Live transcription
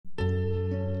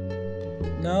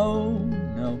No,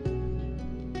 no.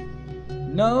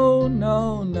 No,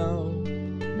 no, no.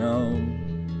 No.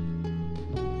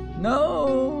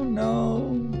 No, no.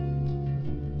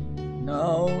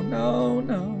 No, no,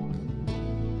 no.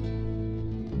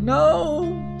 No,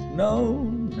 no,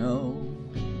 no.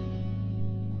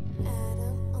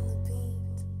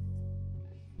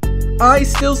 I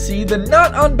still see the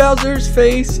nut on Bowser's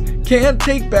face. Can't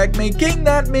take back making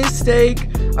that mistake.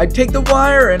 I take the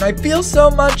wire and I feel so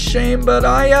much shame, but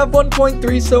I have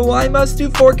 1.3, so I must do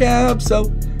 4 caps.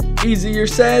 So easier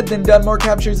said than done, more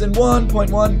captures in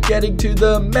 1.1, getting to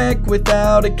the mech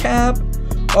without a cap.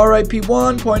 RIP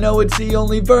 1.0, it's the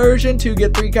only version to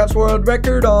get 3 caps world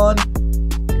record on.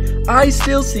 I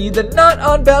still see the nut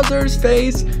on Bowser's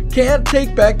face. Can't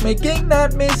take back making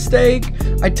that mistake.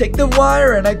 I take the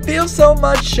wire and I feel so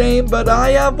much shame, but I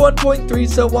have 1.3,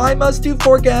 so I must do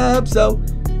 4 caps. So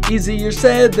easier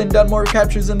said than done, more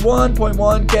captures in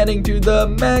 1.1, getting to the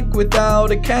mech without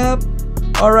a cap.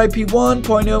 RIP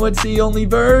 1.0, it's the only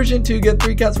version to get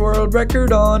 3 caps world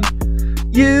record on.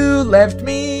 You left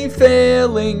me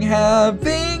failing,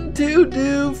 having to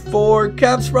do 4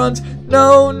 caps runs,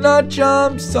 no nut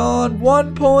jumps on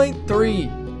 1.3.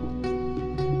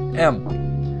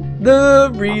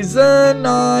 The reason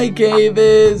I gave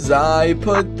is I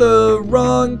put the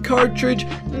wrong cartridge,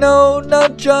 no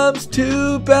nut jumps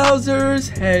to Bowser's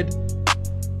head.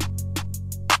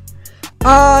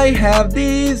 I have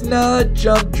these nut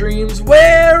jump dreams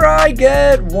where I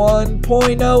get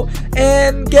 1.0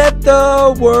 and get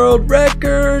the world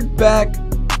record back.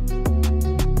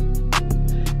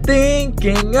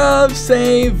 Thinking of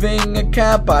saving a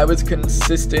cap, I was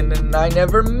consistent and I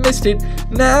never missed it.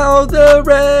 Now the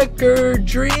record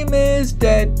dream is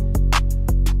dead.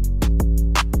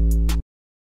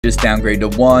 Just downgrade to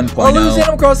 1.0. I'll lose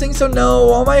Animal Crossing, so no,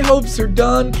 all my hopes are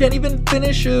done. Can't even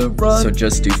finish a run. So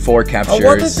just do 4 captures. I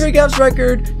want the 3 caps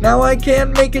record. Now I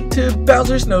can make it to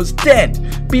Bowser's nose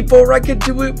dent. Before I could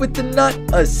do it with the nut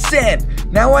ascent.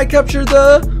 Now I capture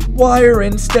the wire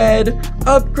instead.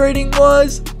 Upgrading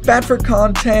was bad for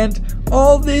content.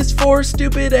 All this for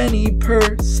stupid any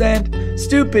percent.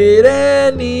 Stupid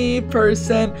any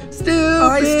percent.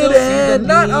 Stupid any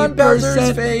nut on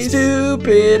Bowser's face.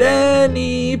 Stupid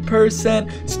any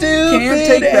percent. Stupid can't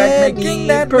take back making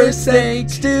that mistake.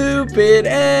 Stupid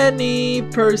any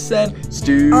percent.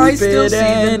 Stupid I still see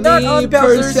the nut on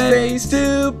Bowser's face.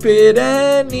 Stupid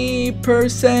any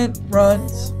percent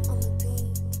runs.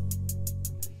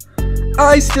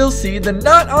 I still see the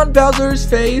nut on Bowser's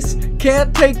face.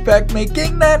 Can't take back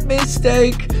making that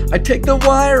mistake. I take the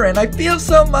wire and I feel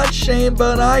so much shame,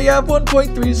 but I have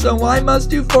 1.3, so I must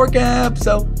do 4 caps.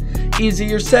 So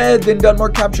easier said than done, more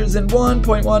captures in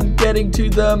 1.1, getting to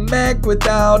the mech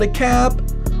without a cap.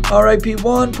 RIP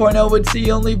 1.0, it's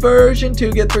the only version to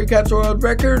get 3 caps world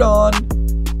record on.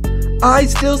 I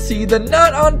still see the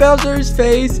nut on Bowser's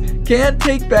face. Can't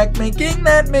take back making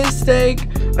that mistake.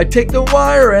 I take the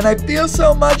wire and I feel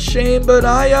so much shame, but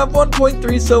I have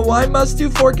 1.3, so I must do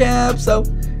 4 caps. So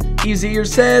easier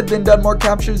said than done, more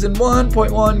captures in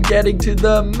 1.1, getting to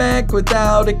the mech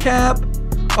without a cap.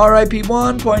 RIP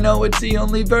 1.0, it's the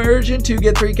only version to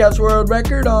get 3 caps world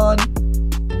record on.